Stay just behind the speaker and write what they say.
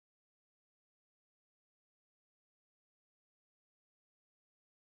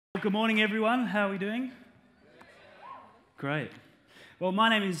Good morning, everyone. How are we doing? Great. Well, my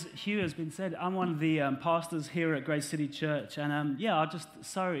name is Hugh, as been said. I'm one of the pastors here at Grace City Church. And I'm just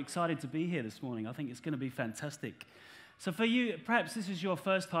so excited to be here this morning. I think it's going to be fantastic. So for you, perhaps this is your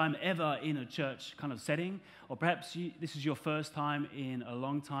first time ever in a church kind of setting, or perhaps this is your first time in a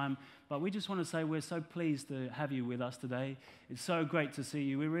long time. But we just want to say we're so pleased to have you with us today. It's so great to see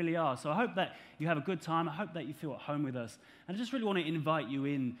you. We really are. So I hope that you have a good time. I hope that you feel at home with us. And I just really want to invite you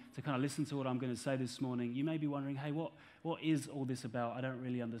in to kind of listen to what I'm going to say this morning. You may be wondering, hey, what is all this about? I don't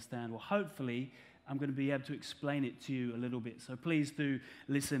really understand. Well, hopefully, I'm going to be able to explain it to you a little bit. So please do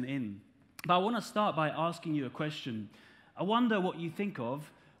listen in. But I want to start by asking you a question. I wonder what you think of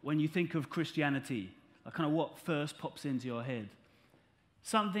when you think of Christianity, like kind of what first pops into your head.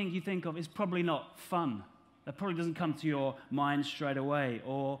 Something you think of is probably not fun. That probably doesn't come to your mind straight away.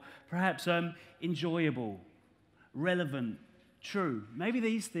 Or perhaps enjoyable, relevant, true. Maybe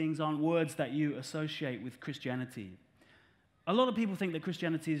these things aren't words that you associate with Christianity. A lot of people think that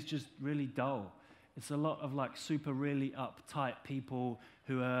Christianity is just really dull. It's a lot of like super really uptight people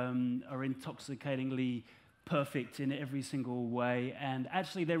who are intoxicatingly perfect in every single way, and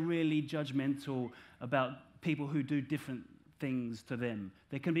actually they're really judgmental about people who do different things to them.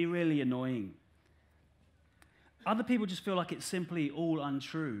 They can be really annoying. Other people just feel like it's simply all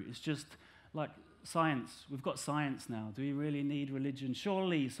untrue. It's just like science. We've got science now. Do we really need religion?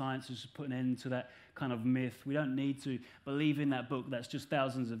 Surely science has put an end to that kind of myth. We don't need to believe in that book that's just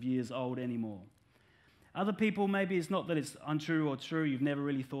thousands of years old anymore. Other people, maybe it's not that it's untrue or true. You've never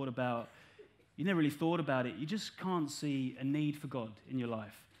really thought about it. You just can't see a need for God in your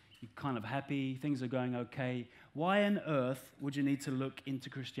life. You're kind of happy. Things are going okay. Why on earth would you need to look into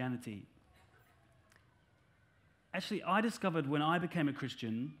Christianity? Actually, I discovered when I became a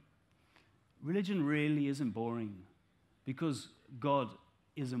Christian, religion really isn't boring because God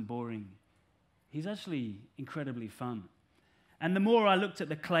isn't boring. He's actually incredibly fun. And the more I looked at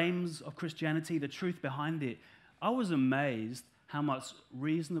the claims of Christianity, the truth behind it, I was amazed how much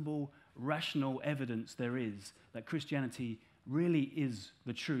reasonable, rational evidence there is that Christianity really is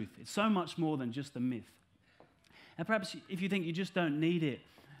the truth. It's so much more than just a myth. And perhaps if you think you just don't need it,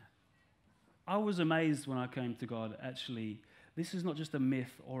 I was amazed when I came to God, actually, this is not just a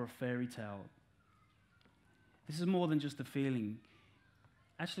myth or a fairy tale. This is more than just a feeling.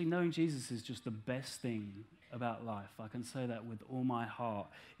 Actually, knowing Jesus is just the best thing about life. I can say that with all my heart.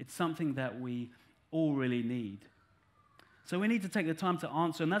 It's something that we all really need. So we need to take the time to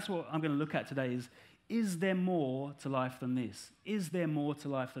answer, and that's what I'm going to look at today is there more to life than this? Is there more to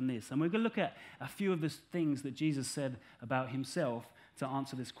life than this? And we're going to look at a few of the things that Jesus said about himself to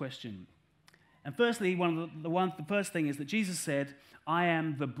answer this question. And firstly, the first thing is that Jesus said, I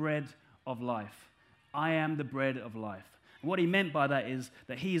am the bread of life. I am the bread of life. And what he meant by that is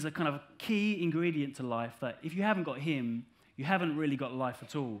that he is a kind of key ingredient to life, that if you haven't got him, you haven't really got life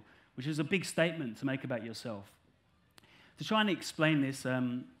at all, which is a big statement to make about yourself. To try and explain this, there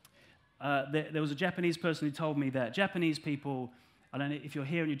was a Japanese person who told me that Japanese people, I don't know if you're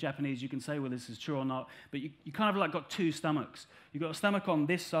here and you're Japanese, you can say whether this is true or not, but you kind of like got two stomachs. You've got a stomach on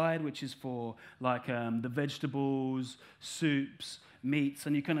this side, which is for like the vegetables, soups, meats,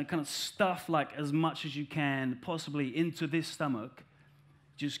 and you kind of stuff like as much as you can possibly into this stomach.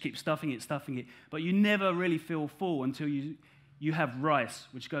 Just keep stuffing it, but you never really feel full until you have rice,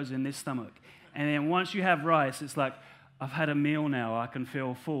 which goes in this stomach. And then once you have rice, it's like, I've had a meal now, I can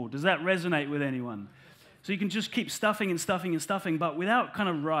feel full. Does that resonate with anyone? So you can just keep stuffing, but without kind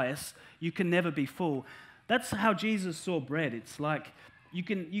of rice, you can never be full. That's how Jesus saw bread. It's like you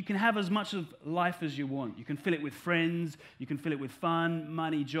can have as much of life as you want. You can fill it with friends, you can fill it with fun,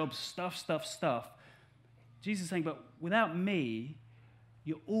 money, jobs, stuff. Jesus is saying, but without me,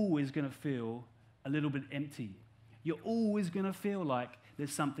 you're always going to feel a little bit empty. You're always going to feel like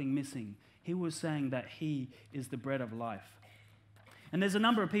there's something missing. He was saying that he is the bread of life. And there's a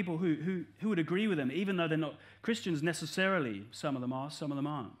number of people who would agree with him, even though they're not Christians necessarily. Some of them are, some of them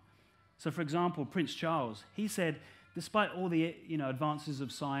aren't. So for example, Prince Charles, he said, despite all the advances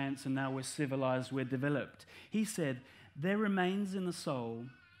of science and now we're civilized, we're developed, he said, there remains in the soul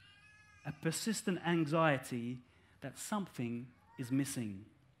a persistent anxiety that something is missing.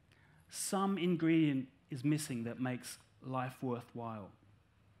 Some ingredient is missing that makes life worthwhile.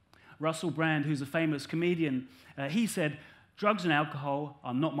 Russell Brand, who's a famous comedian, he said, drugs and alcohol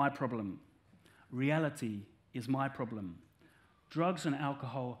are not my problem. Reality is my problem. Drugs and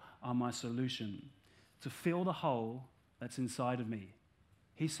alcohol are my solution to fill the hole that's inside of me.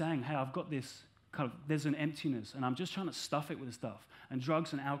 He's saying, hey, I've got this there's an emptiness, and I'm just trying to stuff it with stuff, and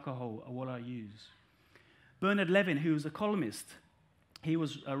drugs and alcohol are what I use. Bernard Levin, who was a columnist, he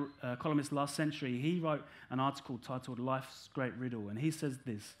was a columnist last century. He wrote an article titled Life's Great Riddle, and he says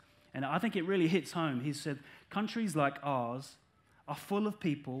this, and I think it really hits home. He said, countries like ours are full of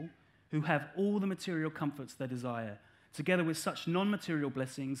people who have all the material comforts they desire, together with such non-material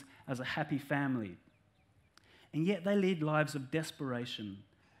blessings as a happy family. And yet they lead lives of desperation,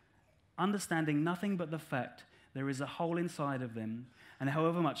 understanding nothing but the fact there is a hole inside of them, and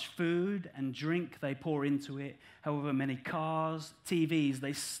however much food and drink they pour into it, however many cars, TVs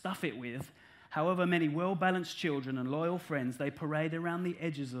they stuff it with, however many well-balanced children and loyal friends they parade around the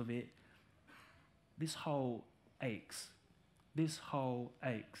edges of it, this hole aches. This hole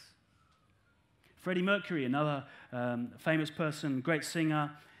aches. Freddie Mercury, another famous person, great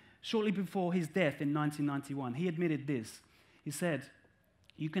singer, shortly before his death in 1991, he admitted this. He said,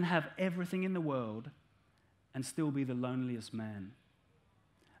 "You can have everything in the world and still be the loneliest man."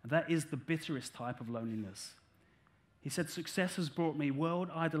 That is the bitterest type of loneliness. He said, "Success has brought me world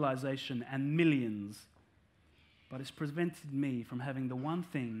idolization and millions, but it's prevented me from having the one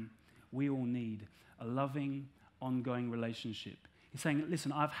thing we all need, a loving, ongoing relationship." He's saying,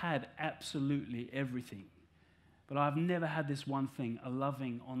 listen, I've had absolutely everything, but I've never had this one thing, a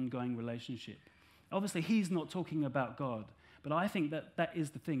loving, ongoing relationship. Obviously, he's not talking about God, but I think that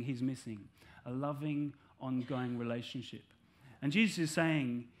is the thing he's missing, a loving, ongoing relationship. And Jesus is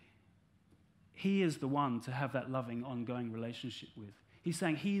saying he is the one to have that loving, ongoing relationship with. He's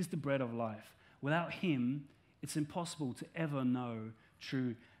saying he is the bread of life. Without him, it's impossible to ever know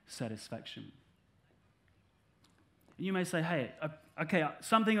true satisfaction. And you may say, hey, okay,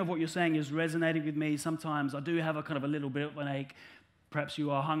 something of what you're saying is resonating with me. Sometimes I do have a kind of a little bit of an ache. Perhaps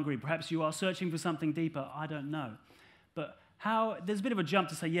you are hungry. Perhaps you are searching for something deeper. I don't know. But there's a bit of a jump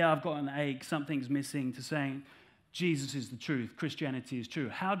to say, yeah, I've got an ache, something's missing, to saying, Jesus is the truth, Christianity is true.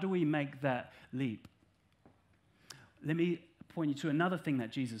 How do we make that leap? Let me point you to another thing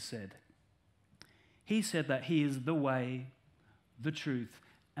that Jesus said. He said that he is the way, the truth,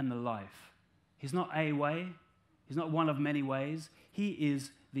 and the life. He's not a way. He's not one of many ways. He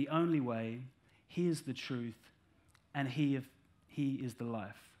is the only way. He is the truth, and he is the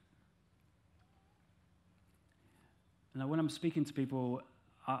life. Now, when I'm speaking to people,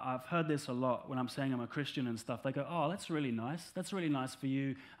 I've heard this a lot when I'm saying I'm a Christian and stuff. They go, oh, that's really nice. That's really nice for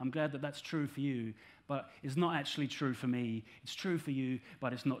you. I'm glad that that's true for you, but it's not actually true for me. It's true for you,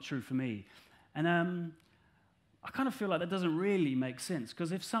 but it's not true for me. And I kind of feel like that doesn't really make sense,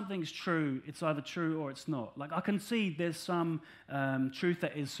 because if something's true, it's either true or it's not. Like, I can see there's some truth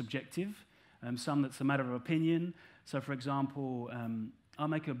that is subjective, some that's a matter of opinion. So, for example, I'll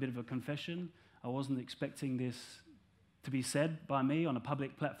make a bit of a confession. I wasn't expecting this to be said by me on a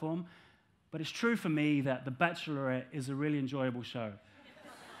public platform, but it's true for me that The Bachelorette is a really enjoyable show.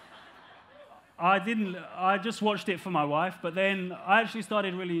 I just watched it for my wife, but then I actually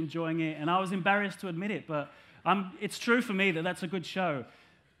started really enjoying it, and I was embarrassed to admit it, but it's true for me that that's a good show.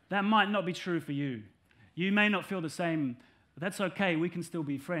 That might not be true for you. You may not feel the same, but that's okay, we can still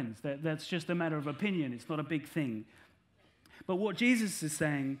be friends. That's just a matter of opinion, it's not a big thing. But what Jesus is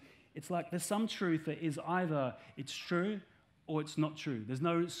saying, it's like there's some truth that is either it's true or it's not true. There's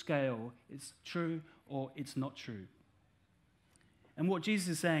no scale. It's true or it's not true. And what Jesus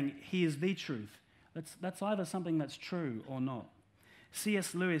is saying, he is the truth. That's either something that's true or not.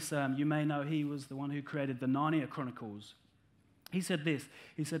 C.S. Lewis, you may know, he was the one who created the Narnia Chronicles. He said this.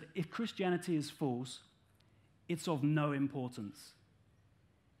 He said, if Christianity is false, it's of no importance.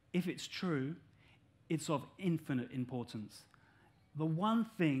 If it's true, it's of infinite importance. The one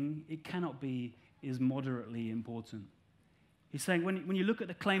thing it cannot be is moderately important. He's saying when you look at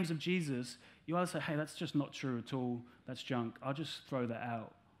the claims of Jesus, you either say, hey, that's just not true at all, that's junk, I'll just throw that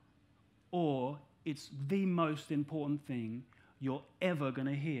out. Or it's the most important thing you're ever going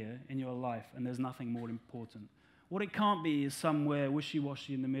to hear in your life, and there's nothing more important. What it can't be is somewhere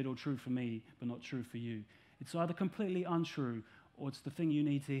wishy-washy in the middle, true for me, but not true for you. It's either completely untrue, or it's the thing you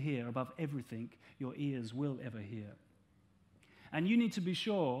need to hear above everything your ears will ever hear. And you need to be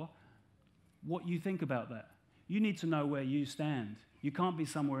sure what you think about that. You need to know where you stand. You can't be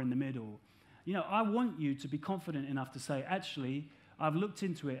somewhere in the middle. You know, I want you to be confident enough to say, actually, I've looked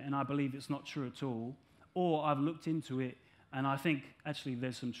into it and I believe it's not true at all, or I've looked into it and I think, actually,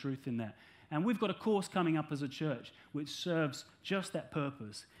 there's some truth in that. And we've got a course coming up as a church which serves just that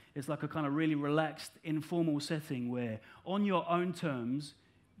purpose. It's like a kind of really relaxed, informal setting where, on your own terms,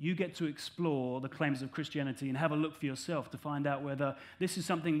 you get to explore the claims of Christianity and have a look for yourself to find out whether this is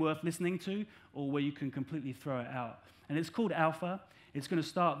something worth listening to or where you can completely throw it out. And it's called Alpha. It's going to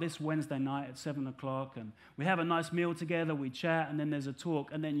start this Wednesday night at 7 o'clock, and we have a nice meal together, we chat, and then there's a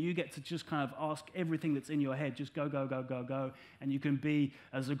talk, and then you get to just kind of ask everything that's in your head, just go, go, go, go, go, and you can be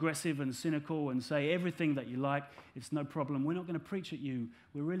as aggressive and cynical and say everything that you like. It's no problem. We're not going to preach at you.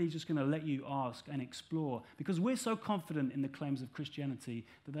 We're really just going to let you ask and explore, because we're so confident in the claims of Christianity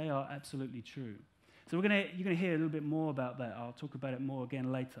that they are absolutely true. So you're going to hear a little bit more about that. I'll talk about it more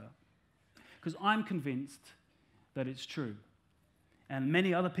again later, because I'm convinced that it's true. And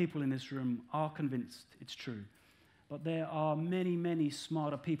many other people in this room are convinced it's true. But there are many, many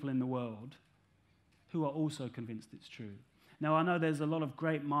smarter people in the world who are also convinced it's true. Now, I know there's a lot of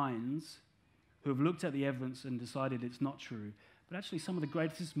great minds who have looked at the evidence and decided it's not true. But actually, some of the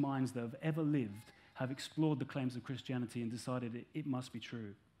greatest minds that have ever lived have explored the claims of Christianity and decided it must be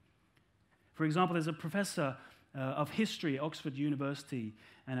true. For example, there's a professor of history at Oxford University,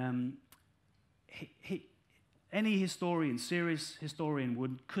 and any historian, serious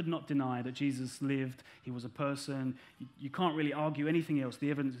historian, could not deny that Jesus lived. He was a person. You can't really argue anything else.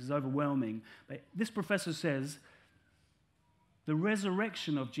 The evidence is overwhelming. But this professor says the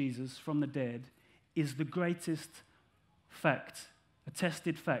resurrection of Jesus from the dead is the greatest fact,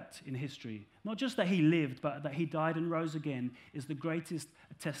 attested fact in history. Not just that he lived, but that he died and rose again is the greatest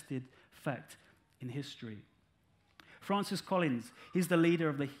attested fact in history. Francis Collins, he's the leader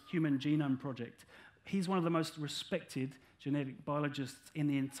of the Human Genome Project. He's one of the most respected genetic biologists in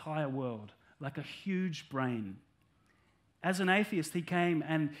the entire world, like a huge brain. As an atheist, he came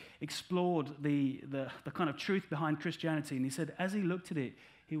and explored the kind of truth behind Christianity, and he said as he looked at it,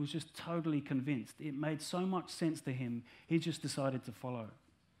 he was just totally convinced. It made so much sense to him, he just decided to follow.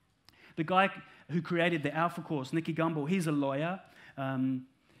 The guy who created the Alpha Course, Nicky Gumbel, he's a lawyer.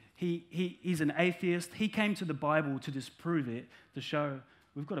 He's an atheist. He came to the Bible to disprove it, to show,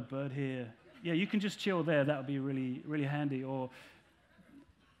 we've got a bird here. Yeah, you can just chill there. That would be really, really handy, or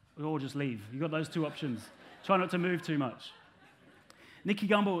just leave. You've got those two options. Try not to move too much. Nicky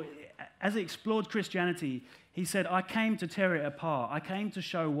Gumbel, as he explored Christianity, he said, I came to tear it apart. I came to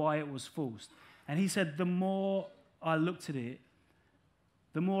show why it was false. And he said, the more I looked at it,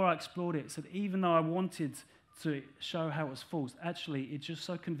 the more I explored it, said, even though I wanted to show how it was false, actually, it just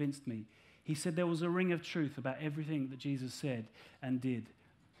so convinced me. He said there was a ring of truth about everything that Jesus said and did.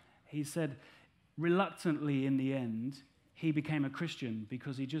 He said, reluctantly, in the end, he became a Christian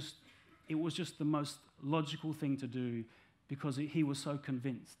because it was just the most logical thing to do because he was so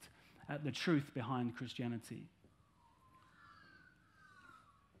convinced at the truth behind Christianity.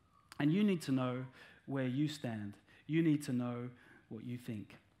 And you need to know where you stand. You need to know what you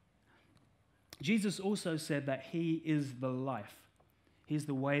think. Jesus also said that he is the life. He's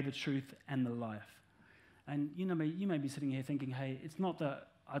the way, the truth, and the life. And you may be sitting here thinking, hey, it's not that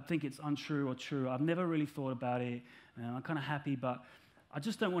I think it's untrue or true. I've never really thought about it. I'm kind of happy, but I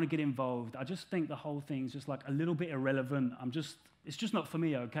just don't want to get involved. I just think the whole thing's just like a little bit irrelevant. It's just not for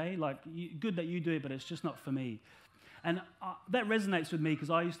me, okay? Like, good that you do it, but it's just not for me. And that resonates with me because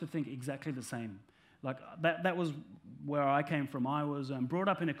I used to think exactly the same. Like, that was where I came from. I was brought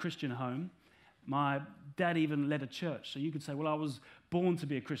up in a Christian home. My dad even led a church. So you could say, well, I was born to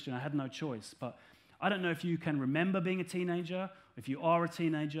be a Christian. I had no choice. But I don't know if you can remember being a teenager, if you are a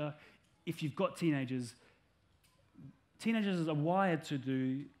teenager, if you've got teenagers. Teenagers are wired to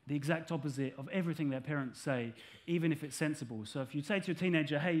do the exact opposite of everything their parents say, even if it's sensible. So if you say to a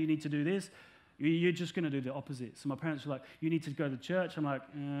teenager, hey, you need to do this, you're just going to do the opposite. So my parents were like, you need to go to church. I'm like,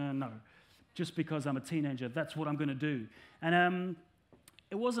 no. Just because I'm a teenager, that's what I'm going to do. And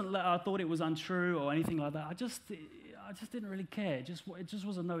it wasn't that I thought it was untrue or anything like that. I just didn't really care. It just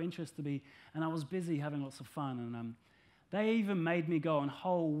was of no interest to me. And I was busy having lots of fun. And they even made me go on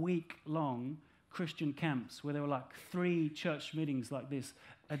whole week-long Christian camps where there were like 3 church meetings like this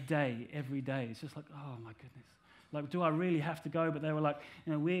a day, every day. It's just like, oh my goodness. Like, do I really have to go? But they were like,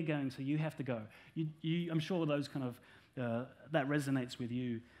 we're going, so you have to go. I'm sure those kind of, that resonates with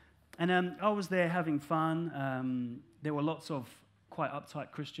you. And I was there having fun. There were lots of quite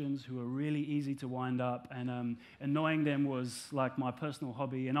uptight Christians who were really easy to wind up, and annoying them was like my personal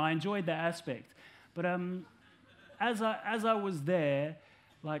hobby, and I enjoyed that aspect. But as I was there,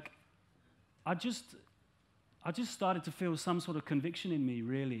 like, I just started to feel some sort of conviction in me,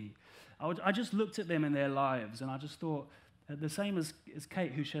 really. I just looked at them in their lives, and I just thought, the same as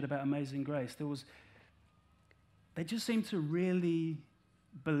Kate, who shared about Amazing Grace, they just seemed to really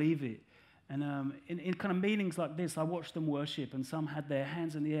believe it. And in kind of meetings like this, I watched them worship, and some had their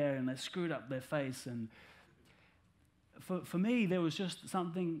hands in the air, and they screwed up their face. And for me, there was just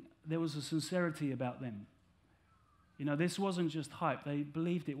something, there was a sincerity about them. You know, this wasn't just hype. They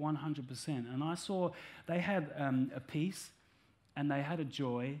believed it 100%. And I saw they had a peace and they had a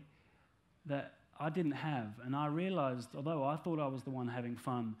joy that I didn't have. And I realized, although I thought I was the one having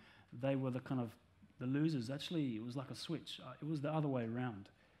fun, they were the losers. Actually, it was like a switch. It was the other way around.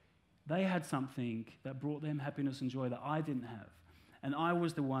 They had something that brought them happiness and joy that I didn't have. And I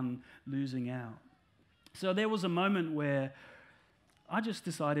was the one losing out. So there was a moment where I just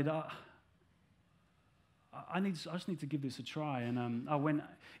decided, I just need to give this a try. And I went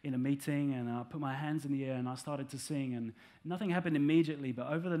in a meeting and I put my hands in the air and I started to sing. And nothing happened immediately, but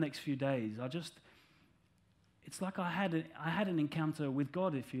over the next few days, it's like I had an encounter with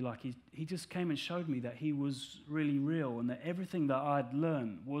God, if you like. He just came and showed me that he was really real and that everything that I'd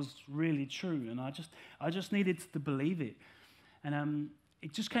learned was really true. And I just needed to believe it. And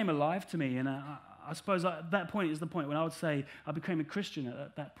it just came alive to me. And I suppose that point is the point when I would say I became a Christian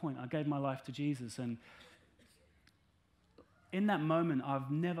at that point. I gave my life to Jesus. And in that moment, I've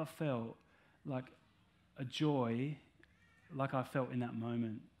never felt like a joy like I felt in that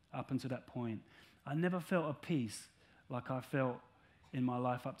moment up until that point. I never felt a peace like I felt in my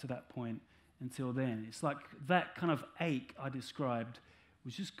life up to that point until then. It's like that kind of ache I described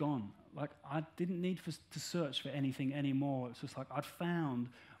was just gone. Like I didn't need to search for anything anymore. It's just like I'd found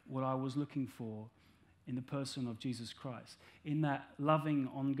what I was looking for in the person of Jesus Christ, in that loving,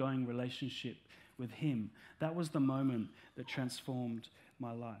 ongoing relationship with him. That was the moment that transformed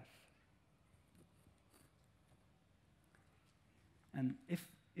my life. And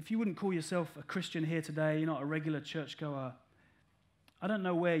if you wouldn't call yourself a Christian here today, you're not a regular churchgoer, I don't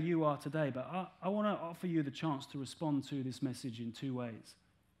know where you are today, but I want to offer you the chance to respond to this message in two ways.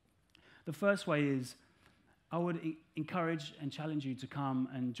 The first way is I would encourage and challenge you to come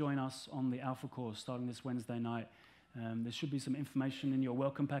and join us on the Alpha course starting this Wednesday night. There should be some information in your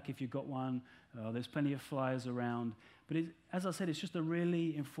welcome pack if you've got one. There's plenty of flyers around. But as I said, it's just a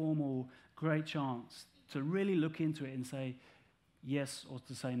really informal, great chance to really look into it and say yes or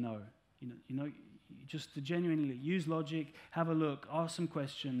to say no. You know, just to genuinely use logic, have a look, ask some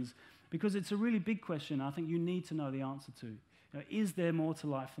questions, because it's a really big question I think you need to know the answer to. You know, is there more to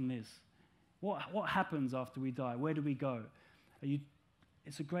life than this? What happens after we die? Where do we go?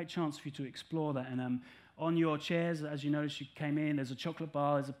 It's a great chance for you to explore that. And on your chairs, as you noticed, you came in, there's a chocolate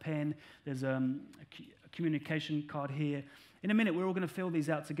bar, there's a pen, there's a communication card here. In a minute, we're all going to fill these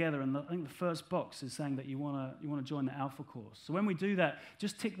out together, and I think the first box is saying that you want to join the Alpha course. So when we do that,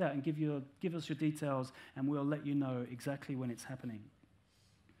 just tick that and give us your details, and we'll let you know exactly when it's happening.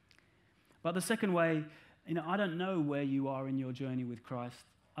 But the second way, I don't know where you are in your journey with Christ.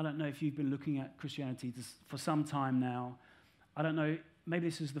 I don't know if you've been looking at Christianity for some time now. I don't know, maybe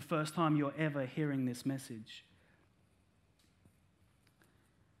this is the first time you're ever hearing this message.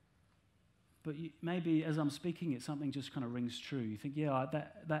 But maybe as I'm speaking it, something just kind of rings true. You think, yeah,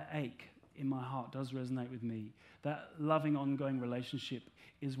 that ache in my heart does resonate with me. That loving, ongoing relationship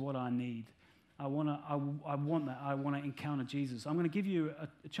is what I need. I want that. I want to encounter Jesus. I'm going to give you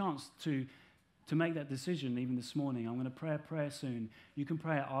a chance to make that decision even this morning. I'm going to pray a prayer soon. You can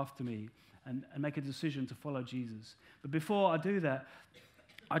pray it after me and make a decision to follow Jesus. But before I do that,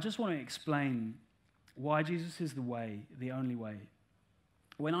 I just want to explain why Jesus is the way, the only way.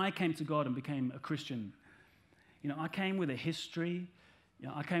 When I came to God and became a Christian, I came with a history.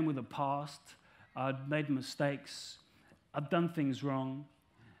 I came with a past. I'd made mistakes. I'd done things wrong.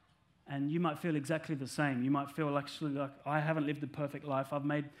 And you might feel exactly the same. You might feel actually like I haven't lived a perfect life. I've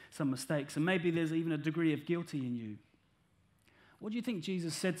made some mistakes. And maybe there's even a degree of guilty in you. What do you think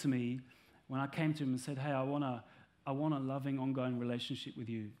Jesus said to me when I came to him and said, hey, I want a loving, ongoing relationship with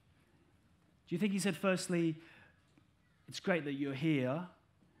you? Do you think he said, firstly, it's great that you're here,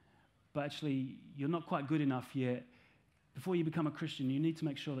 but actually you're not quite good enough yet. Before you become a Christian, you need to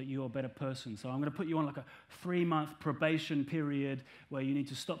make sure that you're a better person. So I'm going to put you on like a 3-month probation period where you need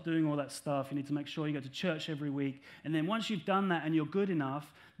to stop doing all that stuff. You need to make sure you go to church every week. And then once you've done that and you're good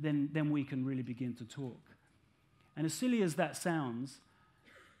enough, then we can really begin to talk. And as silly as that sounds,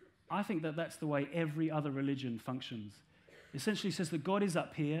 I think that that's the way every other religion functions. It essentially says that God is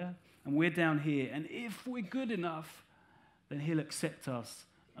up here and we're down here. And if we're good enough, then he'll accept us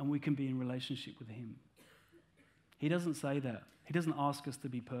and we can be in relationship with him. He doesn't say that. He doesn't ask us to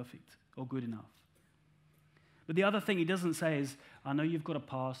be perfect or good enough. But the other thing he doesn't say is, I know you've got a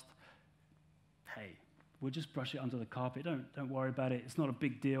past. Hey, we'll just brush it under the carpet. Don't worry about it. It's not a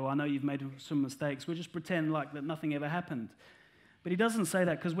big deal. I know you've made some mistakes. We'll just pretend like that nothing ever happened. But he doesn't say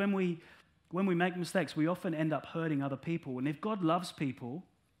that because when we make mistakes, we often end up hurting other people. And if God loves people,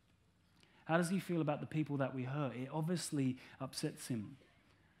 how does he feel about the people that we hurt? It obviously upsets him.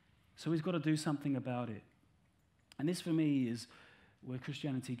 So he's got to do something about it. And this for me is where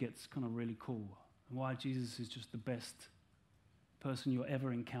Christianity gets kind of really cool, and why Jesus is just the best person you'll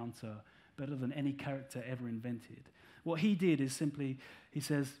ever encounter, better than any character ever invented. What he did is simply, he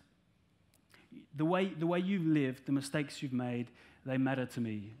says, the way you've lived, the mistakes you've made, they matter to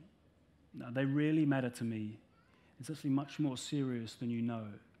me. No, they really matter to me. It's actually much more serious than you know.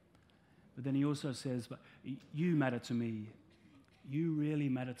 But then he also says, but you matter to me. You really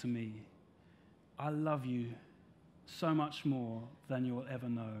matter to me. I love you so much more than you'll ever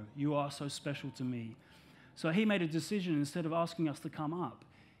know. You are so special to me. So he made a decision. Instead of asking us to come up,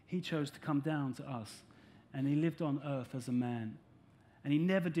 he chose to come down to us. And he lived on earth as a man. And he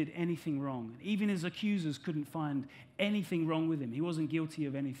never did anything wrong. Even his accusers couldn't find anything wrong with him. He wasn't guilty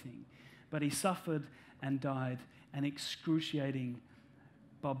of anything. But he suffered and died an excruciating,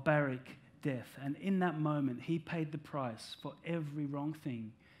 barbaric death. And in that moment, he paid the price for every wrong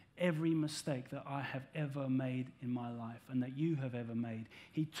thing, every mistake that I have ever made in my life and that you have ever made.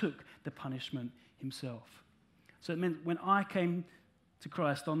 He took the punishment himself. So it meant when I came to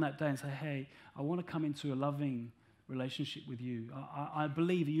Christ on that day and said, hey, I want to come into a loving relationship with you. I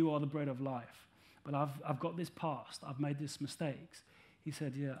believe you are the bread of life, but I've got this past. I've made these mistakes. He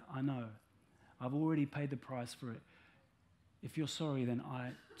said, yeah, I know. I've already paid the price for it. If you're sorry, then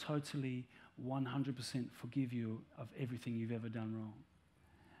I totally 100% forgive you of everything you've ever done wrong.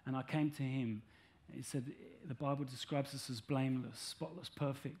 And I came to him. He said, the Bible describes us as blameless, spotless,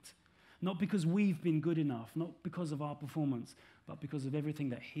 perfect. Not because we've been good enough, not because of our performance, but because of everything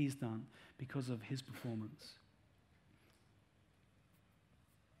that he's done, because of his performance.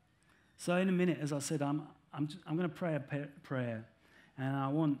 So in a minute, as I said, I'm going to pray a prayer. And I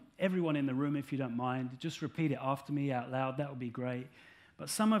want everyone in the room, if you don't mind, just repeat it after me out loud. That would be great. But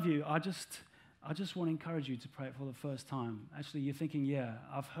some of you, I just want to encourage you to pray it for the first time. Actually, you're thinking, yeah,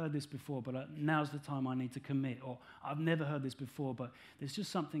 I've heard this before, but now's the time I need to commit. Or I've never heard this before, but there's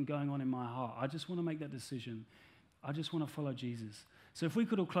just something going on in my heart. I just want to make that decision. I just want to follow Jesus. So if we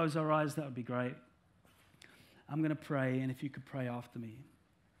could all close our eyes, that would be great. I'm going to pray, and if you could pray after me.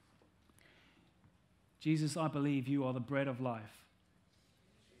 Jesus, I believe you are the bread of life.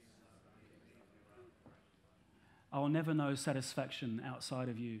 I will never know satisfaction outside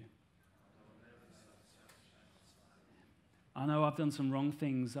of you. I know I've done some wrong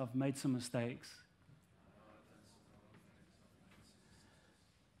things. I've made some mistakes.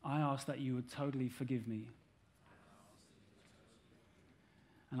 I ask that you would totally forgive me.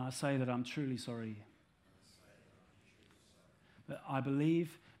 And I say that I'm truly sorry. But I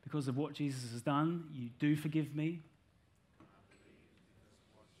believe because of what Jesus has done, you do forgive me.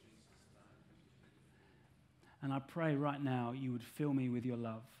 And I pray right now you would fill me with your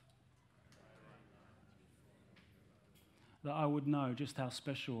love. That I would know just how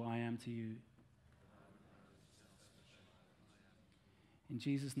special I am to you. In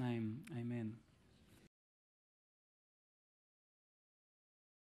Jesus' name, amen.